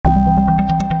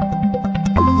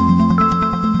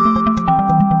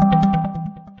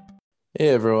Hey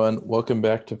everyone, welcome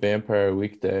back to Vampire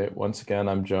Weekday. Once again,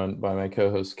 I'm joined by my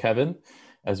co-host Kevin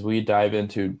as we dive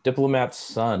into Diplomat's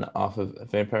Son off of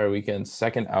Vampire Weekend's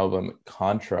second album,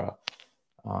 Contra.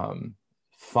 Um,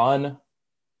 Fun,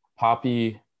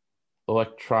 poppy,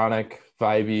 electronic,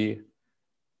 vibey.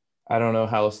 I don't know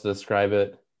how else to describe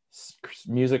it.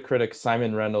 Music critic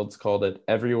Simon Reynolds called it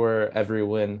everywhere,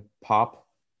 everywhen pop.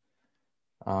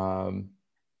 Um,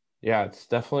 yeah, it's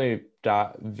definitely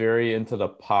very into the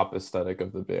pop aesthetic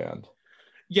of the band.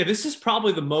 Yeah, this is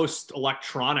probably the most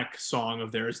electronic song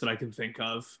of theirs that I can think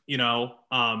of.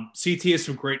 CT has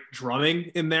some great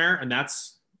drumming in there, and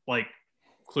that's like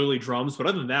clearly drums. But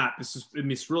other than that,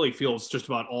 this really feels just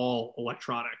about all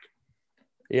electronic.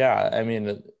 Yeah, I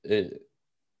mean it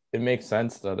makes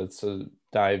sense that it's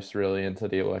dives really into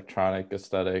the electronic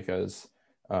aesthetic as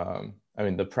I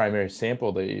mean the primary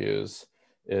sample they use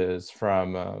is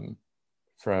from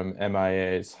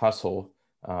MIA's Hustle,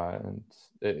 and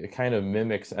it kind of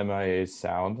mimics MIA's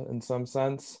sound in some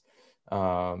sense,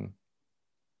 um,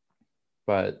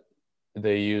 but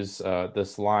they use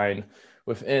this line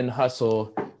within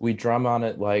Hustle. We drum on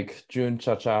it like June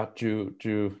cha cha ju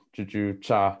ju ju ju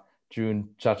cha. June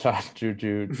cha cha ju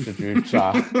ju ju ju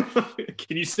cha.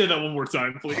 Can you say that one more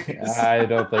time, please? I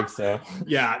don't think so.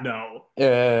 Yeah, no.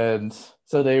 And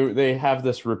so they have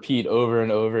this repeat over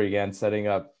and over again, setting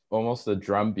up almost a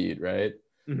drum beat, right?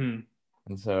 Hmm.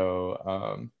 And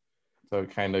so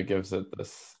it kind of gives it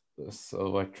this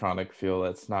electronic feel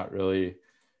that's not really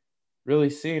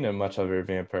seen in much other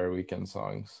Vampire Weekend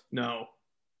songs. No.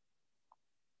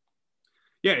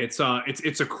 Yeah, it's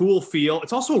a cool feel.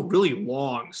 It's also a really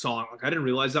long song. Like I didn't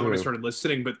realize that when I True. started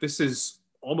listening, but this is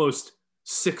almost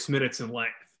 6 minutes in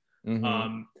length. Mm-hmm.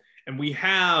 Um, and we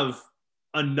have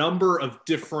a number of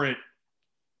different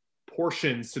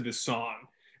portions to this song.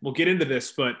 We'll get into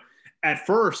this, but at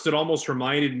first, it almost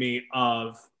reminded me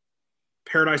of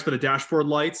Paradise by the Dashboard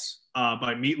Lights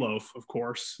by Meatloaf, of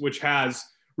course, which has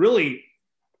really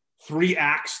three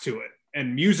acts to it.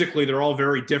 And musically, they're all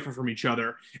very different from each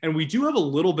other. And we do have a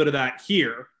little bit of that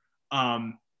here.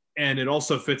 And it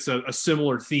also fits a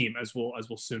similar theme, as we'll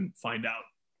soon find out.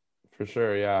 For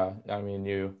sure, yeah. I mean,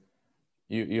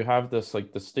 you have this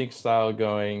like distinct style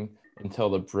going until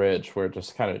the bridge where it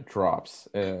just kind of drops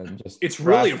and just It's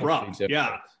really drastically abrupt.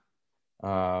 Yeah.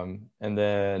 different. And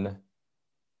then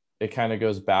it kind of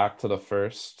goes back to the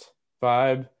first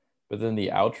vibe, but then the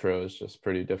outro is just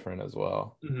pretty different as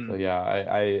well. So Mm-hmm. yeah,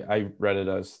 I read it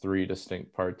as three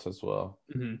distinct parts as well.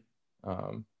 Mm-hmm.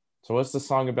 Um, so what's the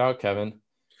song about, Kevin?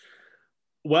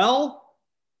 Well,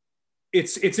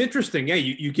 it's interesting. Yeah,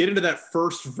 you get into that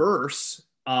first verse.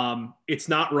 It's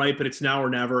not right, but it's now or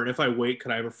never. And if I wait,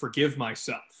 could I ever forgive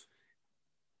myself?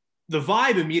 The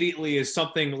vibe immediately is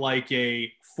something like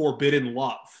a forbidden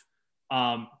love.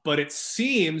 But it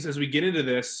seems as we get into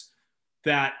this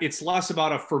that it's less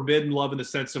about a forbidden love in the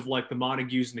sense of like the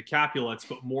Montagues and the Capulets,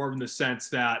 but more in the sense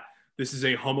that this is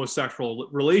a homosexual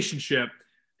relationship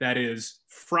that is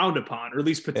frowned upon, or at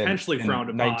least potentially In frowned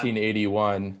upon.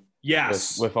 1981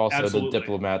 Yes, with also the absolutely.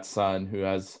 diplomat's son who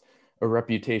has a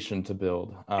reputation to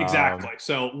build. Exactly.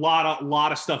 So a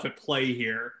lot of stuff at play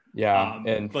here. Yeah,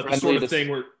 and But the sort of thing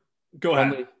where go ahead.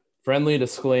 friendly friendly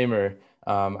disclaimer.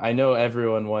 I know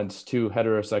everyone wants two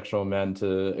heterosexual men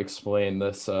to explain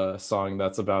this song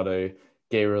that's about a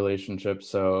gay relationship.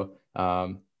 So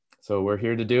we're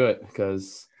here to do it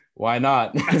because why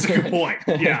not? That's a good point.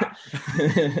 Yeah.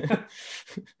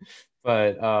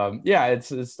 But yeah, it's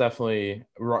definitely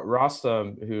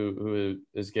Rostam, who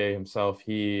is gay himself.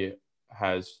 He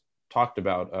has talked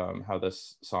about how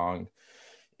this song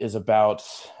is about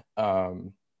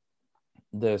um,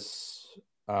 this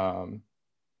um,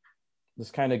 this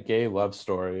kind of gay love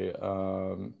story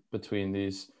between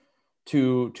these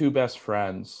two best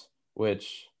friends,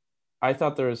 which I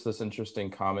thought there was this interesting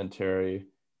commentary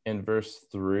in verse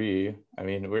three. I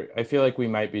mean, I feel like we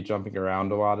might be jumping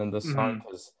around a lot in this song Hmm.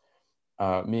 because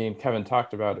me and Kevin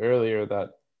talked about earlier that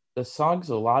the song's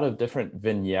a lot of different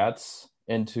vignettes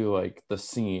into like the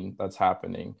scene that's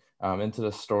happening, into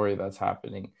the story that's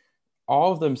happening.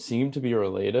 All of them seem to be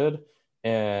related,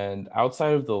 and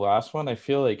outside of the last one, I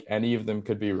feel like any of them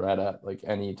could be read at like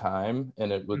any time,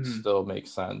 and it would Hmm. still make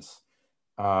sense.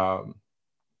 Um,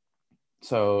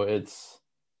 so it's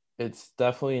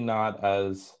definitely not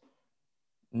as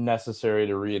necessary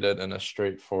to read it in a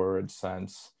straightforward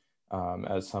sense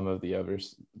as some of the other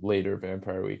later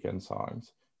Vampire Weekend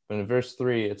songs. But in verse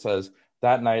three, it says,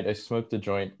 "That night I smoked a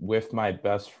joint with my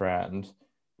best friend.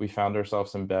 We found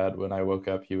ourselves in bed. When I woke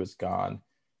up, he was gone."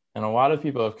 And a lot of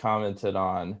people have commented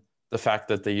on the fact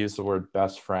that they use the word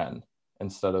best friend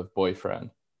instead of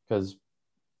boyfriend, because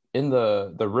in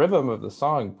the rhythm of the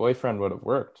song, boyfriend would have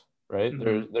worked, right?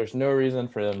 Mhm. There's no reason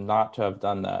for them not to have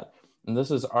done that. And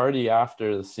this is already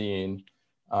after the scene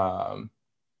um,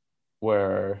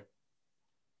 where,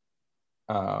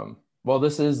 well,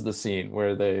 this is the scene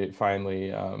where they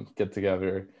finally get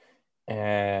together,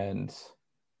 and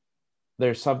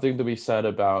there's something to be said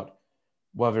about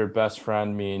whether best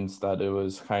friend means that it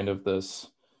was kind of this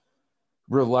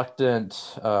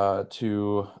reluctant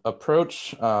to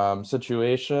approach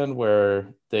situation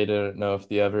where they didn't know if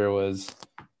the other was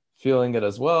feeling it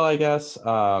as well, I guess.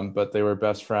 But they were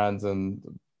best friends and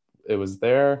it was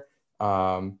there.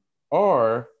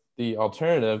 Or the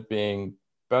alternative being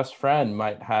best friend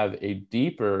might have a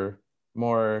deeper,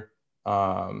 more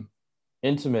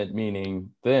intimate meaning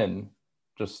than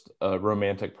just a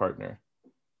romantic partner.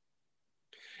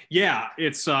 Yeah,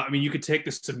 it's. I mean, you could take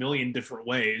this a million different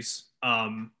ways.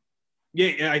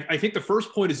 Yeah, I think the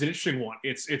first point is an interesting one.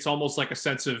 It's almost like a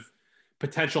sense of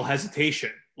potential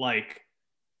hesitation, like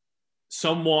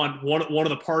one of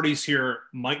the parties here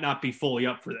might not be fully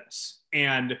up for this,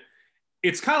 and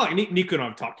it's kind of like Nico and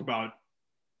I've talked about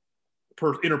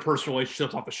interpersonal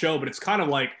relationships off the show, but it's kind of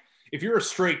like if you're a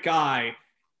straight guy,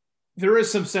 there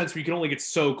is some sense where you can only get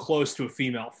so close to a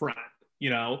female friend, you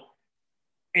know,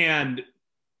 and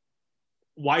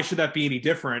why should that be any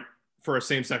different for a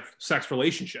same sex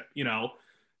relationship, you know?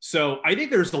 So I think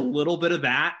there's a little bit of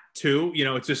that too. You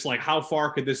know, it's just like how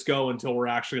far could this go until we're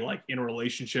actually like in a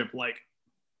relationship, like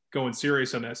going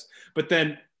serious on this. But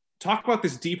then talk about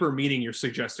this deeper meaning you're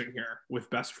suggesting here with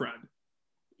best friend.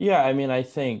 Yeah, I mean, I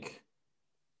think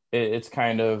it's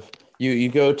kind of you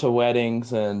go to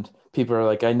weddings and people are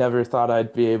like, I never thought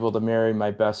I'd be able to marry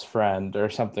my best friend or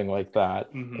something like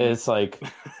that. Mm-hmm. It's like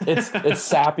it's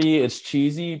sappy, it's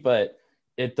cheesy, but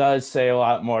it does say a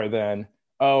lot more than,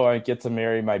 oh, I get to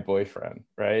marry my boyfriend,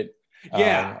 right?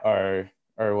 Yeah,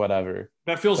 Or whatever.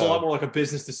 that feels a lot So more like a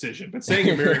business decision. But saying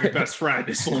you're marrying your best friend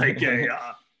is like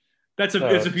a that's a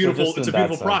it's a so beautiful just in that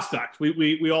sense. prospect.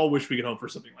 We all wish we could hope for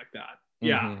something like that.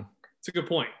 Yeah, Hmm. it's a good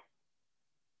point.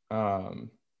 Um,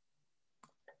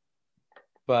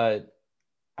 but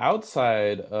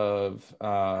outside of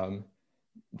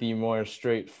the more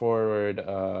straightforward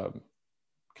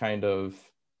kind of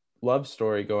love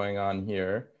story going on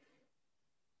here,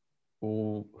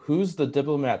 who's the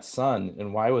diplomat's son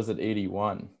and why was it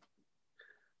 81?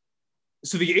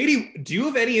 So the 80, do you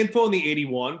have any info on the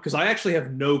 81? Because I actually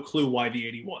have no clue why the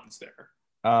 81's there.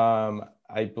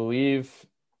 I believe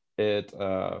it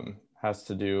has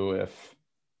to do with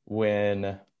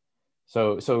when.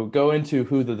 So go into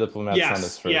who the diplomat's son is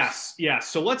Yes, first. yes, yes.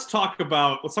 So let's talk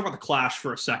about the Clash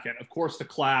for a second. Of course, the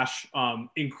Clash,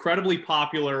 incredibly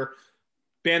popular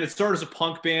band that started as a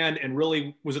punk band and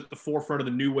really was at the forefront of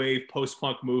the new wave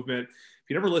post-punk movement. If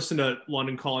you never listened to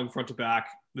London Calling front to back,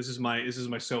 this is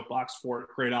my soapbox for it.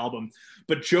 Great album.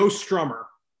 But Joe Strummer,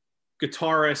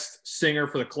 guitarist, singer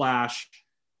for the Clash,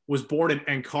 was born in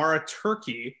Ankara,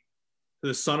 Turkey,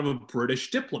 the son of a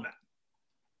British diplomat.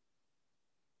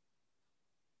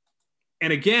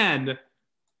 And again,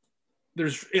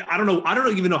 I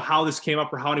don't even know how this came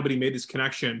up or how anybody made this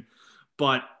connection,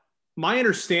 but my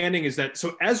understanding is that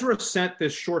so Ezra sent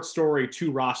this short story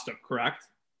to Rostam, correct?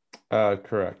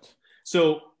 Correct.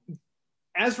 So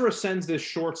Ezra sends this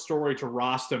short story to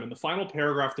Rostam, and the final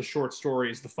paragraph of the short story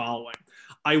is the following.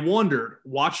 I wondered,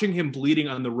 watching him bleeding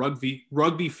on the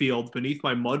rugby field beneath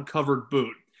my mud-covered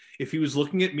boot, if he was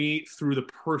looking at me through the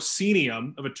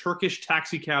proscenium of a Turkish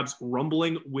taxicab's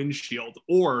rumbling windshield,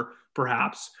 or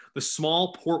perhaps the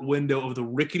small port window of the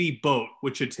rickety boat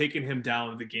which had taken him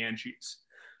down the Ganges.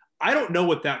 I don't know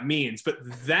what that means, but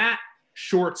that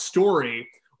short story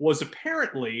was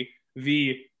apparently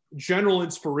the general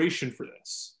inspiration for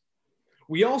this.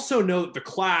 We also know that The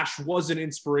Clash was an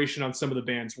inspiration on some of the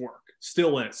band's work.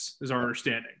 Still is our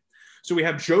understanding. So we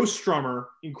have Joe Strummer,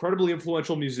 incredibly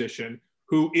influential musician,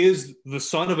 who is the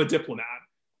son of a diplomat.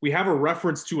 We have a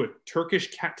reference to a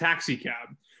Turkish taxi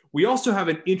cab. We also have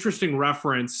an interesting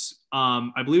reference.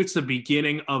 I believe it's the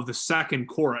beginning of the second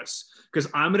chorus, because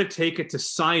I'm going to take it to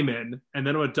Simon and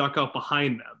then I'm going to duck out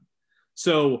behind them.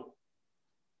 So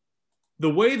the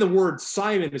way the word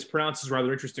Simon is pronounced is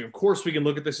rather interesting. Of course, we can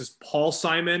look at this as Paul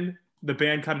Simon, the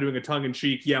band kind of doing a tongue in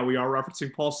cheek. Yeah, we are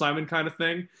referencing Paul Simon kind of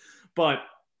thing. But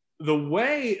the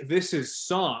way this is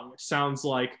sung sounds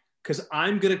like, because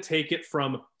I'm going to take it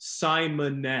from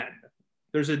Simonen.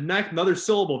 There's another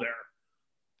syllable there.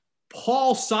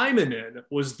 Paul Simonen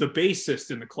was the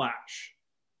bassist in The Clash.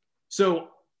 So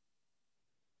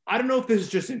I don't know if this is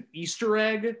just an Easter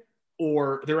egg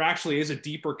or there actually is a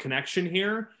deeper connection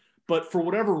here, but for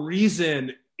whatever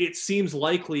reason, it seems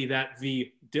likely that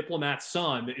the Diplomat's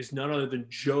son is none other than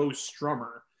Joe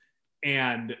Strummer.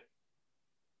 And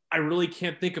I really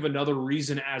can't think of another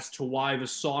reason as to why the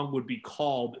song would be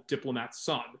called Diplomat's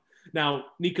Son. Now,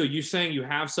 Nico, you saying you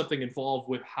have something involved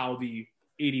with how the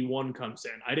 81 comes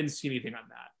in. I didn't see anything on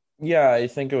that. Yeah, I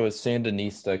think it was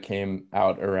Sandinista came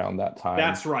out around that time.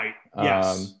 That's right.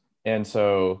 Yes. And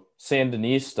so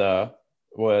Sandinista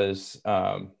was,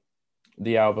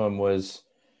 the album was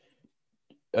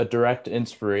a direct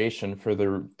inspiration for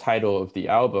the title of the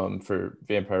album for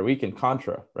Vampire Weekend,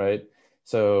 Contra, right?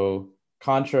 So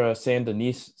Contra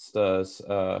Sandinistas,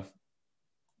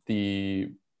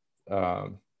 you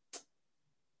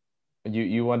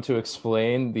want to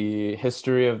explain the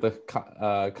history of the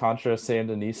Contra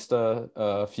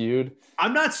Sandinista feud?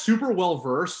 I'm not super well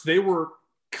versed. They were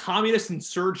communist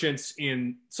insurgents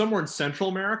in somewhere in Central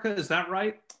America. Is that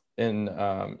right?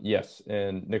 Yes,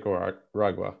 in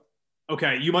Nicaragua.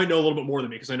 Okay, you might know a little bit more than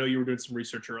me because I know you were doing some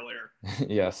research earlier.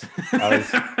 Yes, I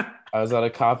was at a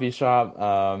coffee shop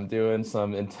doing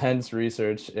some intense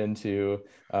research into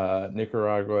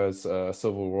Nicaragua's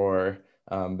civil war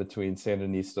between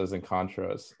Sandinistas and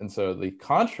Contras. And so the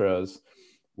Contras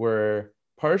were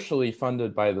partially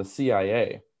funded by the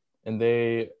CIA, and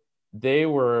they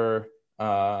were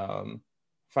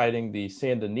fighting the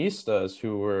Sandinistas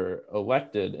who were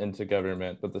elected into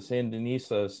government, but the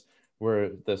Sandinistas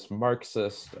were this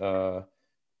Marxist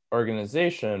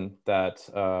organization that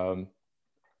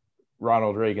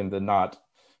Ronald Reagan did not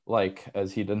like,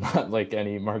 as he did not like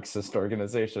any Marxist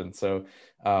organization. So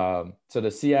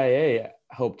the CIA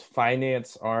helped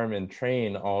finance, arm, and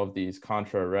train all of these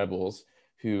Contra rebels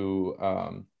who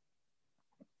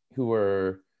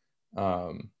were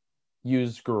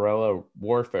used guerrilla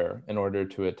warfare in order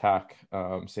to attack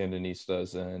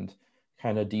Sandinistas and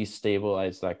kind of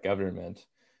destabilize that government.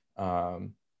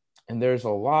 And there's a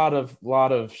lot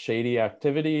of shady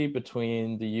activity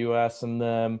between the U.S. and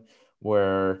them,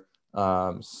 where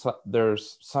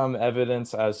there's some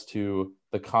evidence as to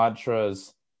the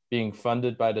Contras being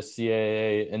funded by the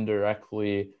CIA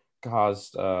indirectly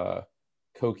caused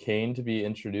cocaine to be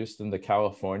introduced into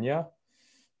California.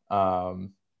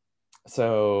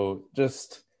 So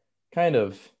just kind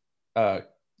of,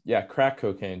 crack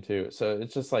cocaine too. So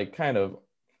it's just like kind of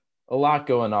a lot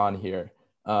going on here.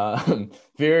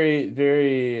 Very,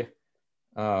 very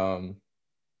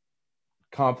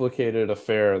complicated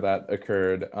affair that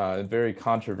occurred, very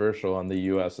controversial on the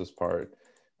US's part,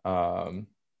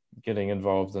 getting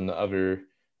involved in the other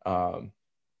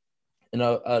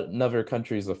another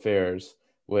country's affairs,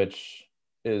 which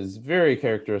is very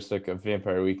characteristic of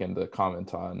Vampire Weekend to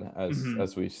comment on,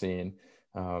 as we've seen,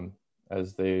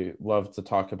 as they love to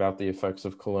talk about the effects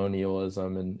of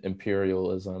colonialism and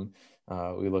imperialism.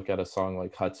 We look at a song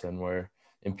like Hudson, where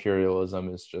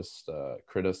imperialism is just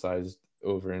criticized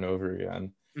over and over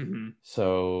again.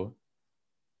 So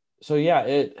yeah,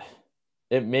 it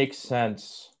makes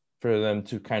sense for them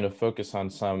to kind of focus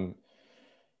on some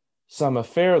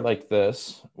affair like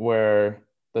this, where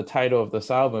the title of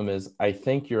this album is "I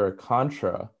Think You're a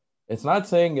Contra." It's not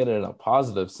saying it in a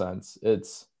positive sense.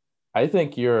 It's, I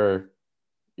think you're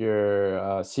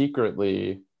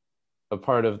secretly a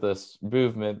part of this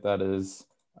movement that is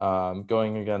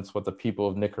going against what the people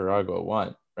of Nicaragua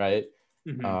want, right?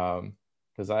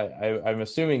 Because I'm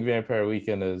assuming Vampire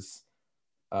Weekend is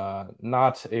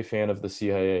not a fan of the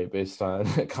CIA based on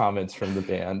comments from the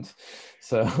band.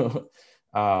 So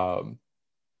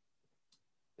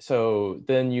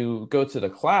then you go to The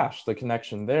Clash, the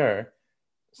connection there.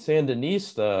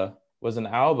 Sandinista was an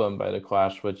album by The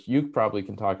Clash, which you probably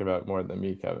can talk about more than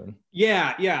me, Kevin.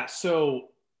 Yeah. So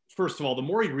first of all, the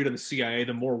more you read on the CIA,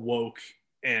 the more woke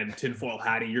and tinfoil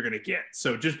hatty you're going to get.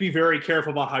 So just be very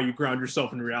careful about how you ground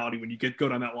yourself in reality when you go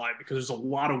down that line, because there's a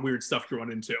lot of weird stuff you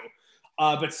run into.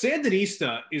 But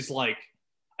Sandinista is like,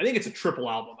 I think it's a triple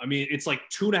album. I mean, it's like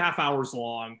 2.5 hours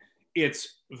long.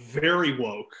 It's very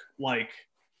woke. Like,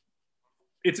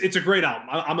 it's a great album.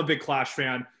 I'm a big Clash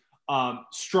fan.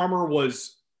 Strummer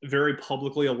was very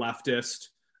publicly a leftist.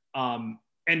 And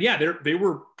yeah, they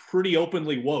were pretty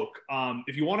openly woke.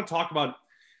 If you want to talk about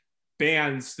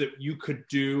bands that you could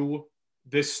do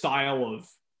this style of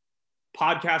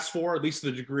podcast for, at least to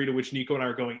the degree to which Nico and I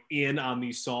are going in on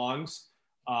these songs,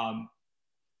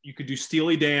 you could do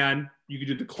Steely Dan, you could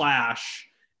do The Clash,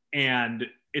 and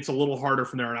it's a little harder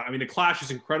from there on out. I mean, The Clash is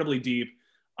incredibly deep,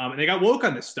 and they got woke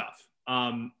on this stuff.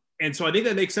 And so I think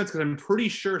that makes sense, because I'm pretty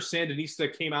sure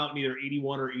Sandinista came out in either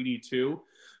 81 or 82.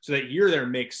 So that year there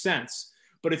makes sense.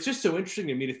 But it's just so interesting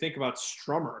to me to think about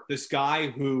Strummer, this guy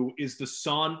who is the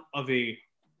son of a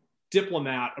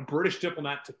diplomat, a British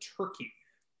diplomat to Turkey.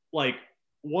 Like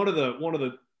one of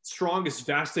the strongest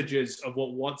vestiges of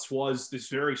what once was this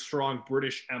very strong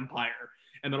British Empire.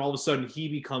 And then all of a sudden he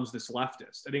becomes this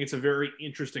leftist. I think it's a very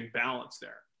interesting balance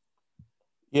there.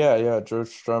 Yeah. George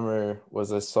Strummer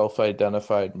was a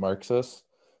self-identified Marxist.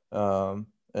 And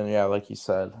yeah, like you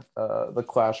said, the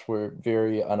Clash were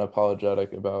very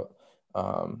unapologetic about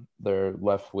their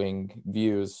left-wing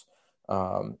views,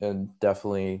 and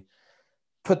definitely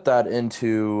put that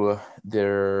into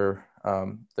their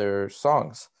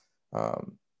songs.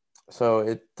 So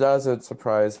it doesn't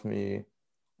surprise me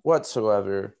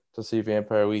whatsoever to see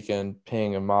Vampire Weekend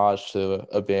paying homage to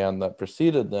a band that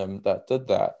preceded them that did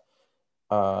that.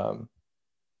 Um,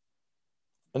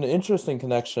 an interesting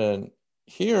connection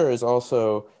here is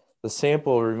also the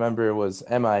sample, remember, was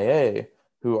MIA,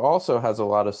 who also has a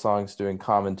lot of songs doing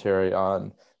commentary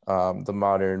on the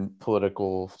modern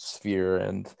political sphere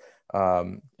and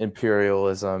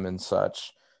imperialism and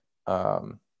such.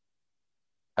 Um,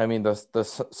 I mean, the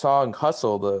song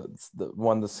 "Hustle," the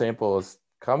one the sample has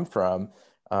come from.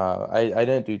 I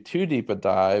didn't do too deep a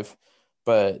dive,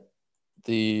 but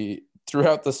the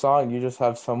throughout the song, you just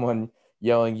have someone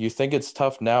yelling, "You think it's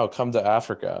tough now? Come to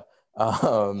Africa."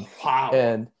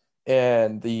 Wow.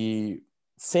 And the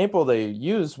sample they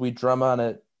use, we drum on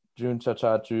it, June cha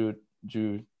cha ju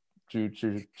ju ju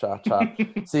ju cha cha.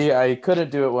 See, I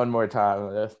couldn't do it one more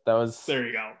time. There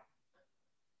you go.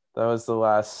 That was the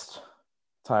last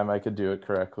time I could do it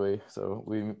correctly. So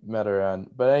we met around.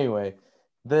 But anyway,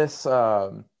 this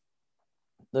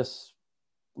this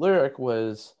lyric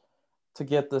was to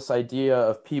get this idea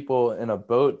of people in a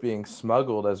boat being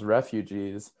smuggled as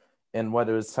refugees and what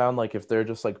it would sound like if they're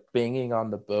just like banging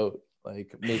on the boat,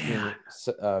 like making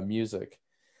music.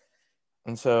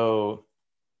 And so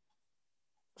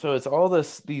it's all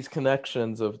these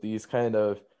connections of these kind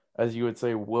of, as you would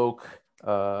say, woke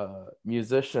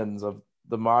musicians of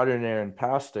the modern era and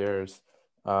past eras,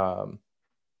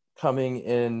 coming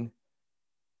in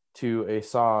to a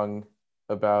song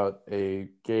about a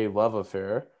gay love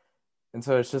affair. And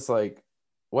so it's just like,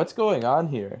 what's going on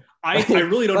here? I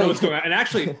really don't know what's going on. And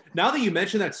actually, now that you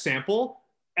mentioned that sample,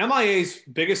 MIA's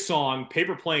biggest song,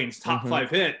 Paper Planes, top 5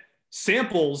 hit,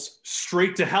 samples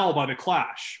Straight to Hell by The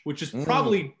Clash, which is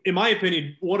probably, in my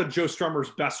opinion, one of Joe Strummer's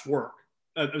best work.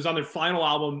 It was on their final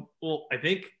album. Well, I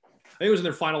think it was in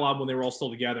their final album when they were all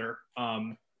still together.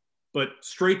 But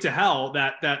Straight to Hell,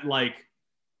 that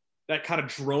kind of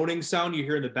droning sound you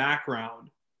hear in the background,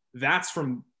 that's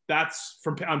from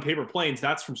on Paper Planes.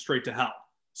 That's from Straight to Hell.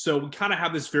 So we kind of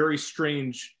have this very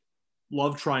strange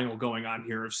love triangle going on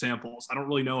here of samples. I don't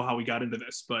really know how we got into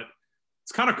this, but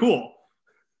it's kind of cool.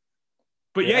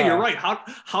 But yeah, you're right.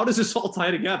 How does this all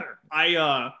tie together? I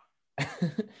don't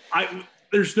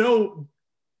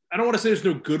want to say there's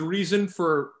no good reason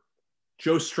for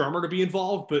Joe Strummer to be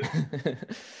involved, but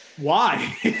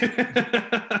why?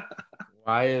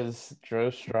 Why is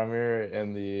Joe Strummer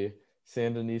and the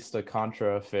Sandinista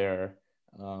Contra affair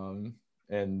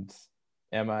and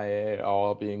MIA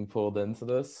all being pulled into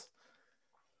this?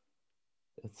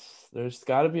 There's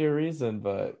got to be a reason,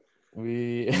 but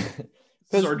this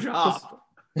is our job.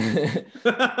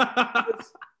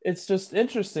 It's just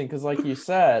interesting because, like you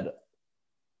said,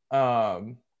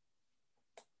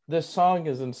 this song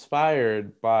is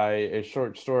inspired by a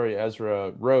short story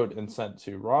Ezra wrote and sent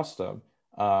to Rostam.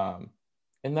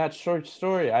 In that short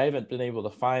story, I haven't been able to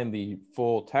find the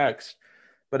full text,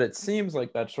 but it seems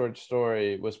like that short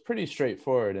story was pretty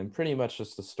straightforward and pretty much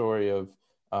just the story of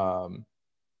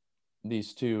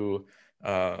these two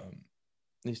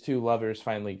lovers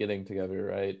finally getting together,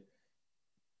 right?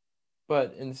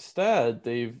 But instead,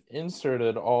 they've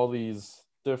inserted all these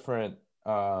different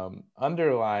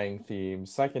underlying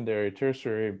themes, secondary,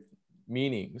 tertiary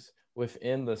meanings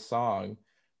within the song,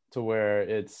 to where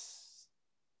it's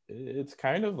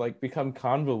kind of like become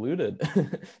convoluted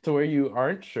to where you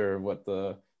aren't sure what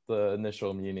the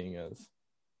initial meaning is.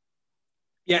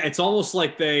 Yeah, it's almost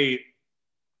like they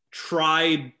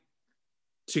tried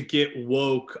to get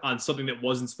woke on something that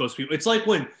wasn't supposed to be. It's like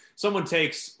when someone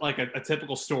takes like a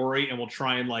typical story and will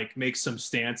try and like make some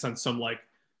stance on some like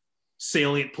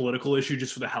salient political issue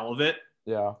just for the hell of it.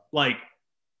 Yeah. Like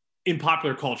in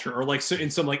popular culture or like in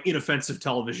some like inoffensive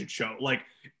television show. Like,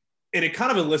 and it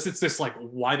kind of elicits this like,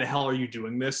 why the hell are you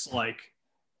doing this? Like,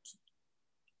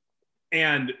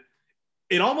 and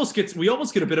we almost get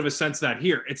a bit of a sense of that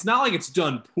here. It's not like it's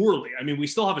done poorly. I mean, we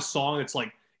still have a song that's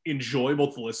like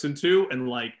enjoyable to listen to and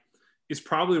like is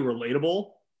probably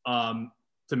relatable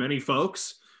to many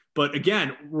folks. But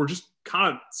again, we're just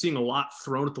kind of seeing a lot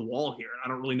thrown at the wall here. I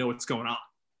don't really know what's going on.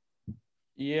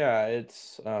 Yeah,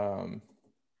 it's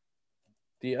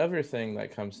the other thing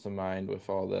that comes to mind with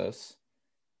all this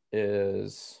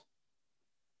is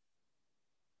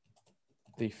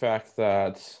the fact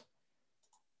that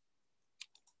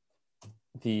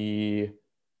the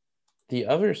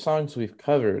other songs we've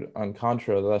covered on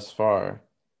Contra thus far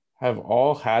have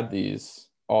all had these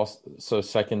also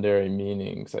secondary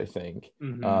meanings, I think.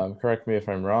 Mm-hmm. Correct me if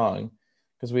I'm wrong,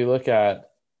 because we look at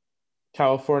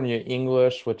California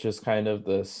English, which is kind of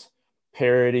this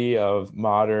parody of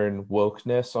modern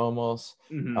wokeness almost.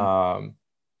 Mm-hmm. Um,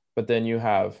 but then you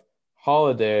have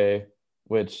Holiday,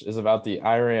 which is about the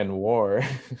Iran War.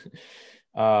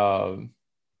 um,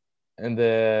 and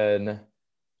then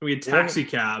We had we haven't Taxi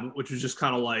Cab, which was just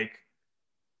kind of like,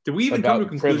 did we even come to a about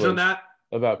conclusion on privilege, that?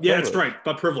 about Yeah, that's privilege. right.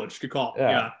 About privilege. Good call. Yeah.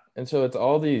 Yeah. And so it's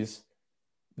all these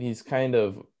kind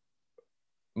of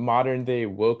modern day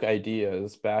woke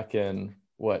ideas back in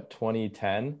what,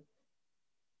 2010?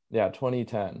 Yeah,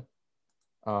 2010.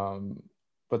 Um,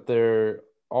 but they're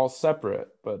all separate,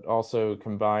 but also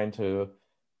combined to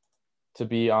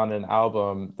be on an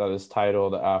album that is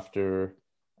titled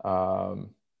um,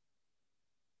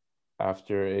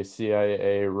 after a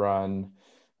CIA run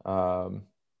um,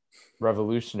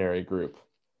 revolutionary group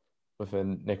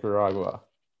within Nicaragua.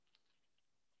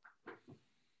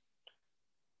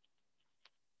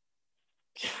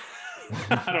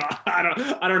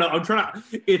 I don't know. I'm trying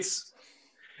to, it's,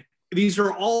 these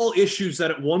are all issues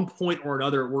that at one point or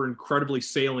another were incredibly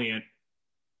salient,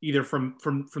 either from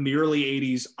the early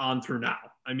 80s on through now.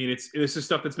 I mean, this is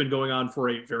stuff that's been going on for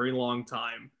a very long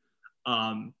time.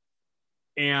 Um,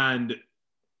 and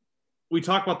we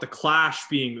talk about the Clash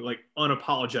being like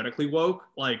unapologetically woke.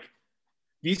 Like,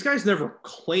 these guys never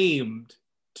claimed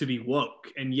to be woke,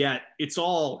 and yet it's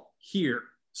all here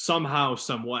somehow,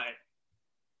 some way.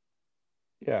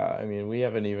 Yeah, I mean, we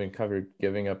haven't even covered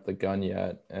giving up the gun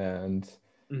yet, and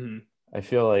Mm-hmm. I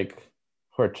feel like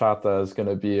horchata is going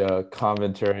to be a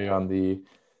commentary on the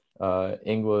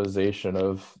Anglicization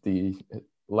of the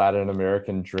Latin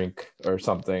American drink or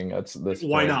something at this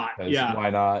Why point. not? Because Yeah. why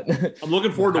not? I'm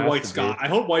looking It forward to has White to Sky. be. I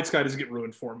hope White Sky doesn't get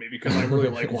ruined for me because I really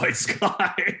like White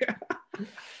Sky.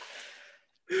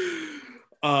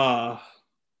 uh,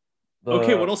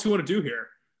 okay, what The else do you want to do here?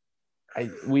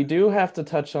 we do have to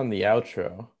touch on the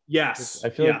outro. Yes, I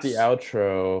feel like the yes.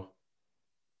 outro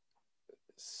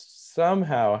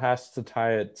somehow has to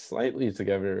tie it slightly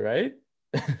together, right?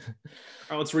 All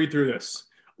right, let's read through this.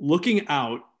 Looking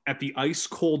out at the ice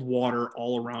cold water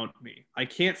all around me, I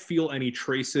can't feel any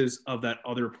traces of that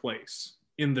other place.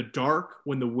 In the dark,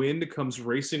 when the wind comes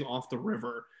racing off the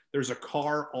river, there's a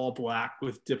car all black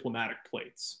with diplomatic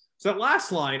plates. So that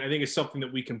last line, I think, is something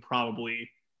that we can probably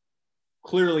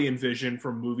clearly envision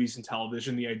from movies and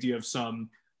television. The idea of some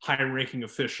high-ranking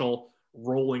official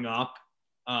rolling up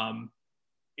um,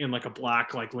 in like a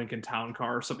black like Lincoln Town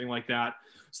car or something like that.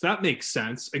 So that makes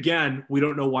sense. Again, we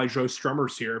don't know why Joe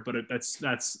Strummer's here, but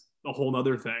that's a whole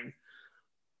other thing.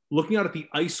 Looking out at the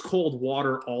ice cold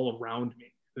water all around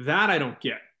me, that I don't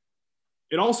get.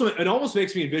 It almost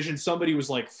makes me envision somebody was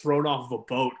like thrown off of a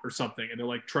boat or something, and they're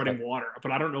like treading water.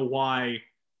 But I don't know why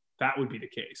that would be the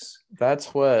case.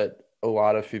 That's what a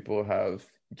lot of people have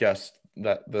guessed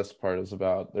that this part is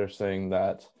about. They're saying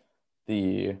that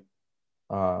the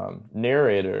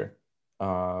narrator,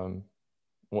 um,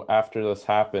 after this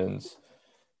happens,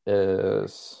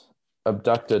 is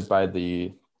abducted by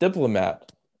the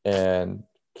diplomat and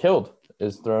killed,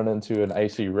 is thrown into an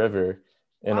icy river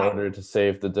in Wow, order to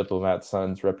save the diplomat's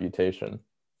son's reputation.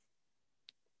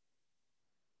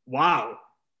 wow,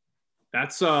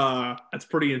 that's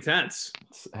pretty intense.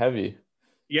 It's heavy.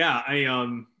 Yeah,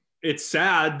 it's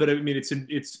sad, but I mean,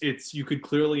 it's you could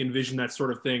clearly envision that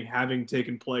sort of thing having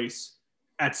taken place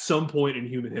at some point in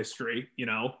human history. You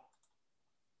know,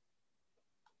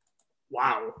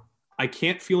 wow. I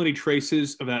can't feel any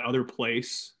traces of that other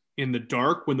place in the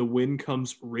dark when the wind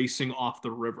comes racing off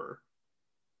the river.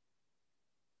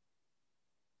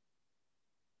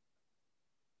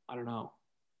 I don't know.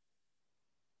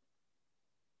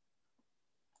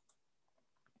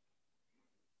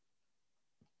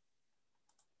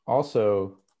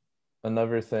 Also,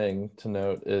 another thing to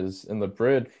note is in the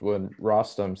bridge when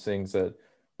Rostam sings it,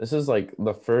 this is like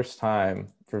the first time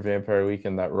for Vampire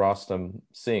Weekend that Rostam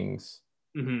sings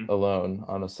Mm-hmm. alone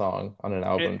on a song on an And,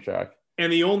 album track.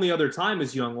 and the only other time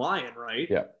is Young Lion, right?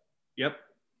 Yeah. Yep.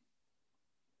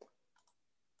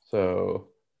 So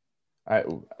I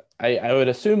I would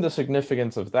assume the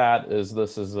significance of that is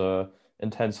this is a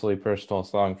intensely personal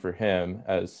song for him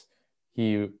as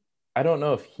he I don't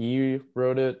know if he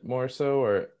wrote it more so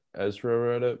or Ezra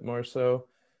wrote it more so.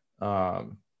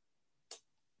 Um,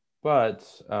 but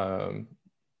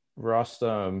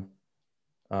Rostam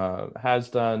has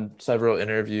done several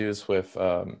interviews with,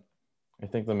 I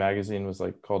think the magazine was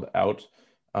like called Out,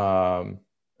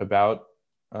 about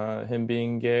him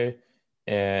being gay,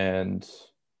 and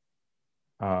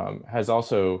has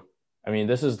also, I mean,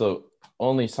 this is the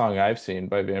only song I've seen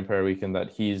by Vampire Weekend that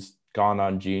he's gone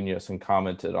on Genius and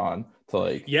commented on to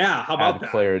like Yeah, how about add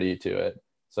that? clarity to it.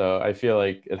 So I feel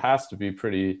like it has to be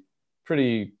pretty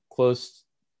close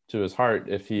to his heart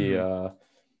if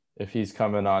he's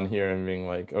coming on here and being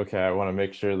like, okay, I want to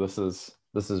make sure this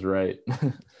is right.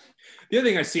 The other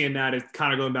thing I see in that is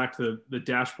kind of going back to the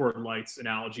dashboard lights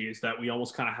analogy, is that we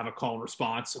almost kind of have a call and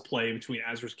response, a play between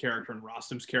Ezra's character and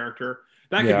Rostam's character.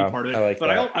 That could be part of it. I like but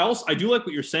that. I do like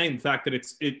what you're saying, the fact that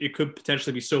it could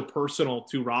potentially be so personal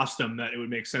to Rostam that it would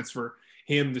make sense for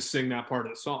him to sing that part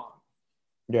of the song.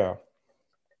 Yeah.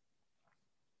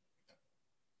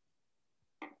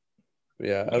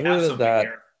 Yeah. We Other have than something that,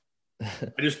 here.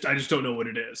 I just don't know what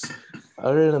it is.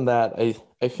 other than that,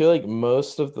 I feel like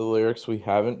most of the lyrics we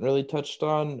haven't really touched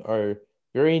on are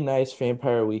very nice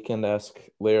Vampire Weekend-esque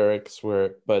lyrics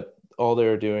but all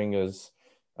they're doing is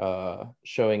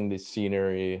showing the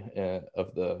scenery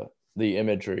of the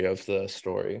imagery of the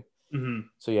story. Mm-hmm.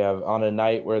 So you have on a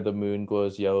night where the moon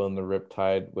glows yellow in the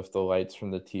riptide with the lights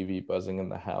from the TV buzzing in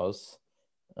the house.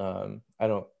 I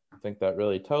don't think that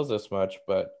really tells us much,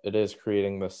 but it is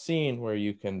creating the scene where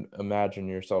you can imagine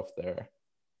yourself there.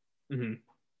 Mm-hmm.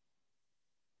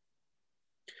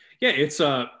 Yeah, it's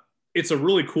a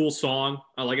really cool song.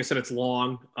 Like I said, it's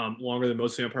long, longer than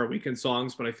most Vampire Weekend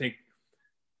songs, but I think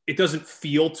it doesn't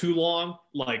feel too long.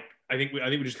 Like I think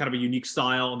we just kind of a unique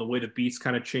style, and the way the beats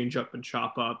kind of change up and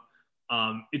chop up.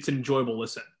 It's an enjoyable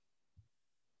listen.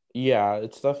 Yeah,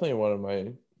 it's definitely one of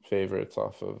my favorites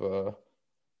off of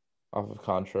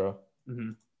Contra.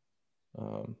 Mm-hmm.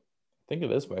 I think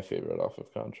it is my favorite off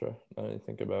of Contra. Now that I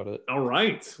think about it. All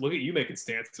right, look at you making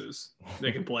stances,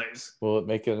 making plays. Will it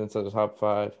make it into the top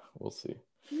 5? We'll see.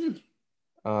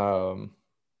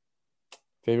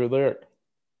 Favorite lyric?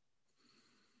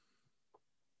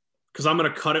 Because I'm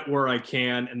gonna cut it where I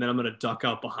can, and then I'm gonna duck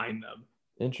out behind them.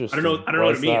 Interesting. I don't know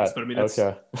what it means, but I mean,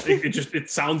 okay. It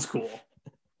sounds cool.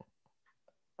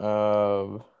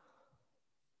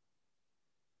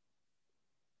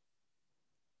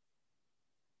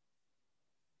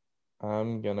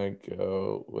 I'm gonna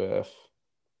go with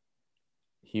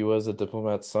he was a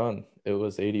diplomat's son. It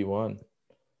was 81.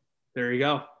 There you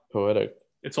go. Poetic.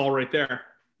 It's all right there.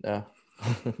 Yeah.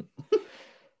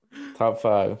 Top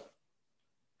 5.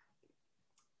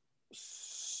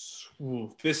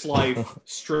 Ooh, This Life,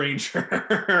 Stranger.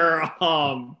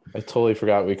 I totally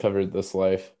forgot we covered This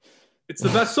Life. It's the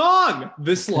best song.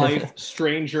 This Life,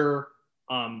 Stranger,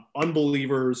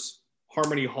 Unbelievers,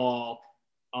 Harmony Hall.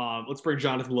 Let's bring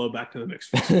Jonathan Lowe back to the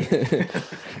mix.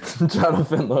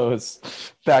 Jonathan Lowe is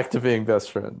back to being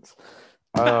best friends.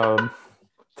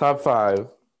 Top 5.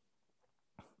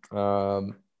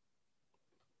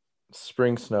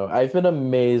 Spring Snow. I've been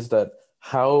amazed at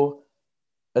how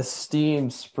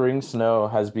esteemed Spring Snow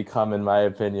has become, in my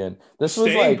opinion. This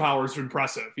was Staying like power is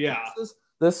impressive. Yeah.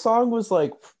 This song was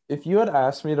like, if you had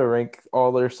asked me to rank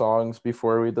all their songs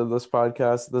before we did this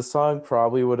podcast, this song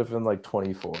probably would have been like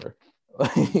 24.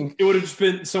 It would have just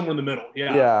been somewhere in the middle.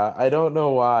 Yeah. Yeah, I don't know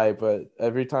why, but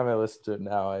every time I listen to it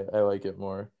now, I like it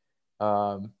more.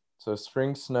 So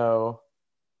Spring Snow,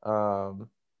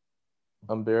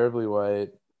 Unbearably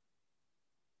White,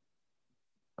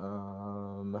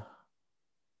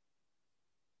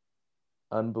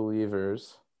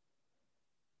 Unbelievers,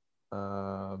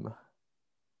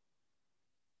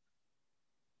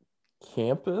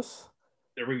 Campus.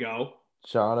 There we go.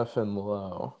 Jonathan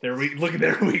Lowe. There we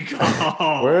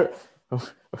go.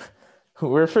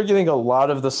 We're forgetting a lot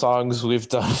of the songs we've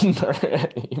done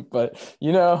already, but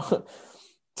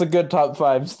it's a good top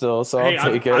 5 still, so I'll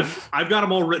take it. I've got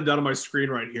them all written down on my screen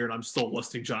right here, and I'm still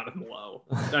listing Jonathan Lowe.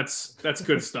 That's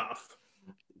good stuff.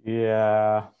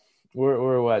 Yeah.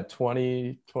 We're what,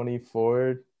 20,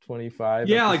 24, 25?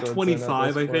 Yeah, like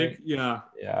 25, I think. Yeah.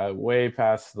 Yeah, way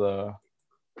past the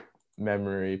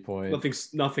memory point.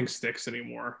 Nothing sticks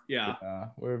anymore. Yeah.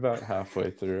 We're about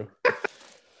halfway through.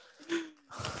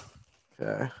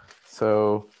 Okay.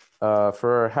 So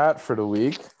for our hat for the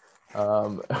week,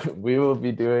 we will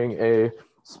be doing a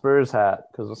Spurs hat,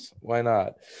 because why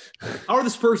not? How are the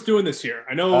Spurs doing this year?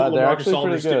 I know LaMarcus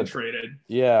Aldridge getting traded.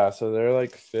 Yeah, so they're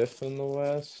like 5th in the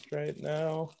West right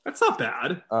now. That's not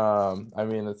bad. I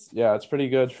mean, it's pretty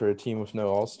good for a team with no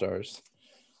All-Stars.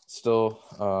 Still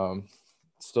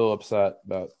upset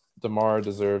that DeMar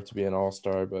deserved to be an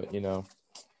All-Star, but you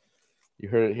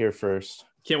heard it here first.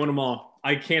 Can't win them all.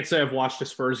 I can't say I've watched a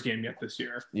Spurs game yet this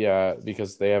year. Yeah,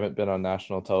 because they haven't been on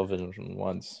national television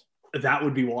once. That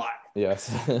would be why.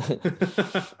 Yes.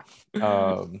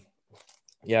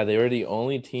 Yeah, they were the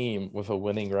only team with a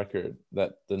winning record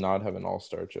that did not have an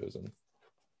all-star chosen.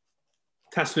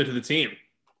 Testament to the team.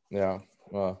 Yeah,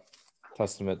 well,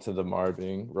 testament to the Mar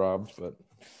being robbed, but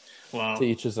wow. To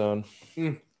each his own.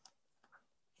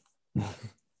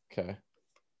 Okay.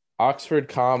 Oxford,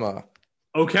 comma.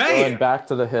 Okay. Going back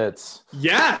to the hits.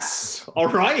 Yes. All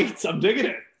right. I'm digging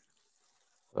it.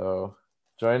 So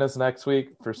join us next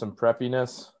week for some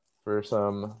preppiness, for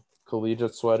some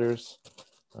collegiate sweaters.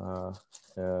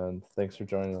 And thanks for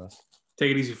joining us.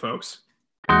 Take it easy, folks.